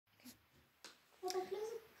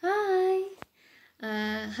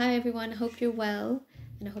Hi everyone, I hope you're well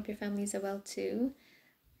and I hope your families are well too.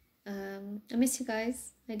 I miss you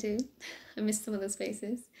guys, I do. I miss some of those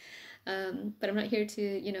faces. But I'm not here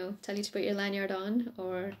to, tell you to put your lanyard on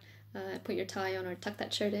or put your tie on or tuck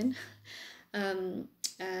that shirt in. Um,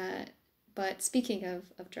 uh, but speaking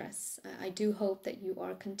of dress, I do hope that you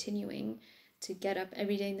are continuing to get up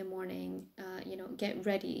every day in the morning, get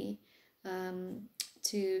ready um,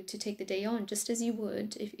 to take the day on just as you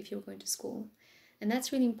would if you were going to school. And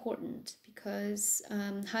that's really important because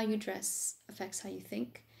how you dress affects how you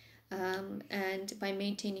think. And by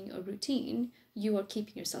maintaining a routine, you are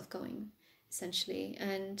keeping yourself going, essentially.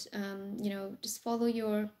 And, just follow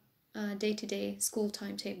your day to day school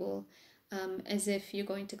timetable as if you're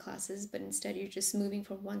going to classes, but instead you're just moving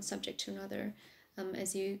from one subject to another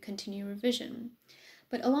as you continue revision.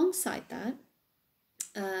 But alongside that,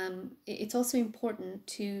 it's also important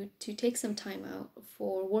to take some time out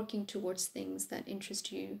for working towards things that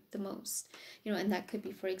interest you the most. And that could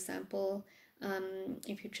be, for example, if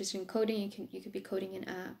you're interested in coding, you could be coding an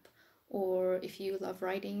app, or if you love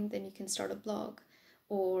writing, then you can start a blog,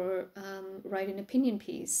 or write an opinion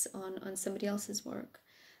piece on somebody else's work.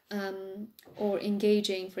 Or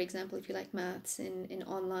engaging, for example, if you like maths, in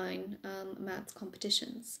online maths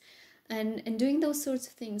competitions. And doing those sorts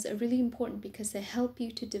of things are really important because they help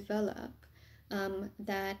you to develop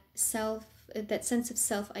that sense of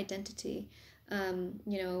self-identity,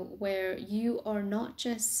 where you are not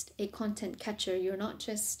just a content catcher, you're not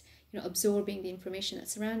just absorbing the information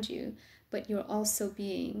that's around you, but you're also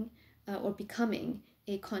being or becoming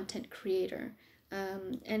a content creator.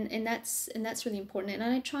 And that's really important. And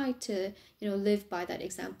I try to live by that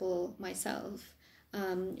example myself,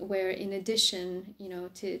 where in addition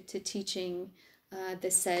to teaching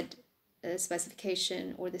the said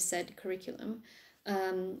specification or the said curriculum,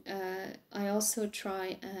 I also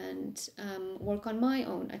try and work on my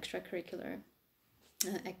own extracurricular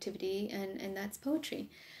activity, and that's poetry.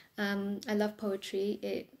 I love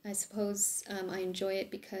poetry. I suppose I enjoy it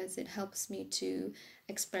because it helps me to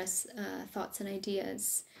express thoughts and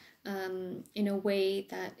ideas in a way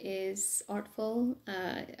that is artful.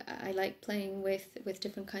 I like playing with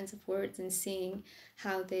different kinds of words and seeing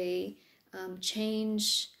how they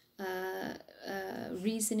change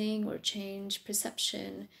reasoning or change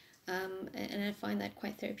perception, and I find that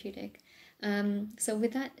quite therapeutic. So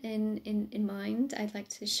with that in mind, I'd like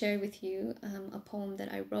to share with you a poem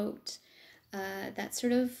that I wrote that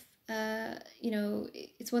sort of,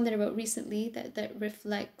 it's one that I wrote recently that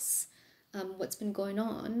reflects what's been going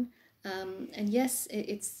on. And yes,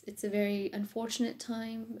 it's a very unfortunate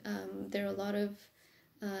time. There's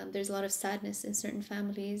a lot of sadness in certain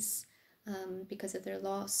families because of their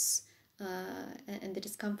loss and the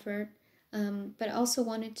discomfort. But I also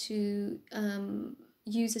wanted to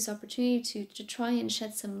use this opportunity to try and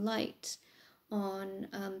shed some light on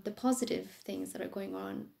the positive things that are going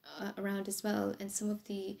on around as well, and some of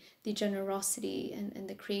the generosity and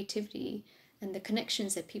the creativity and the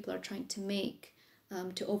connections that people are trying to make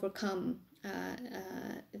to overcome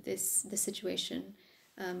the situation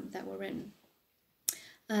that we're in.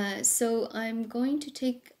 So I'm going to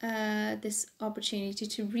take this opportunity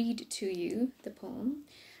to read to you the poem.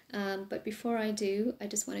 But before I do, I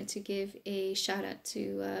just wanted to give a shout out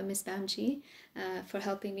to Miss Bamji for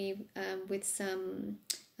helping me with some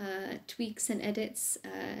tweaks and edits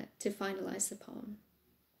to finalize the poem.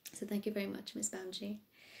 So thank you very much, Miss Bamji.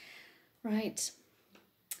 Right,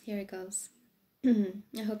 here it goes.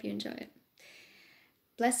 I hope you enjoy it.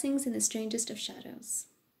 Blessings in the strangest of shadows.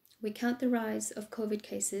 We count the rise of COVID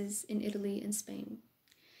cases in Italy and Spain.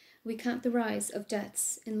 We count the rise of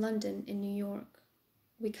deaths in London and New York.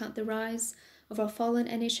 We count the rise of our fallen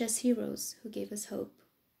NHS heroes who gave us hope.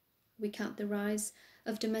 We count the rise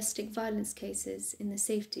of domestic violence cases in the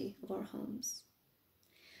safety of our homes.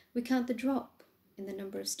 We count the drop in the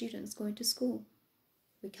number of students going to school.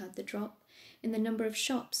 We count the drop in the number of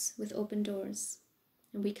shops with open doors.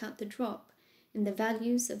 And we count the drop in the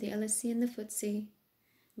values of the LSE and the FTSE.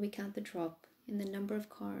 We count the drop in the number of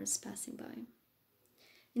cars passing by.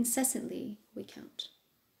 Incessantly we count.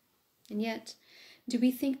 And yet, do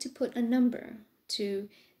we think to put a number to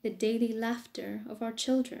the daily laughter of our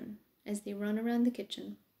children as they run around the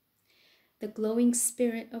kitchen, the glowing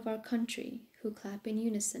spirit of our country who clap in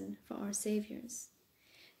unison for our saviors,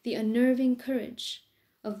 the unnerving courage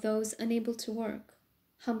of those unable to work,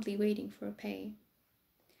 humbly waiting for a pay,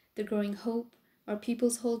 the growing hope our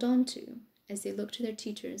pupils hold on to as they look to their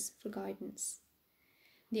teachers for guidance,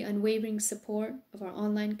 the unwavering support of our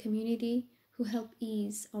online community who help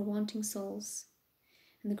ease our wanting souls,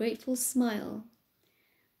 and the grateful smile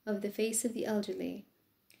of the face of the elderly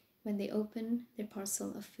when they open their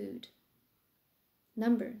parcel of food.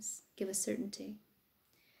 Numbers give us certainty,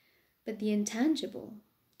 but the intangible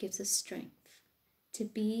gives us strength to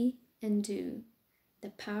be and do the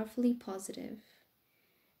powerfully positive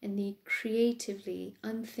and the creatively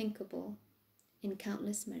unthinkable in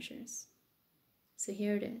countless measures. So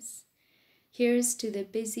here it is. Here's to the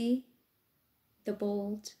busy, the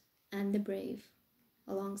bold, and the brave,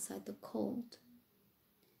 alongside the cold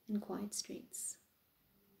and quiet streets.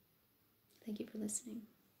 Thank you for listening.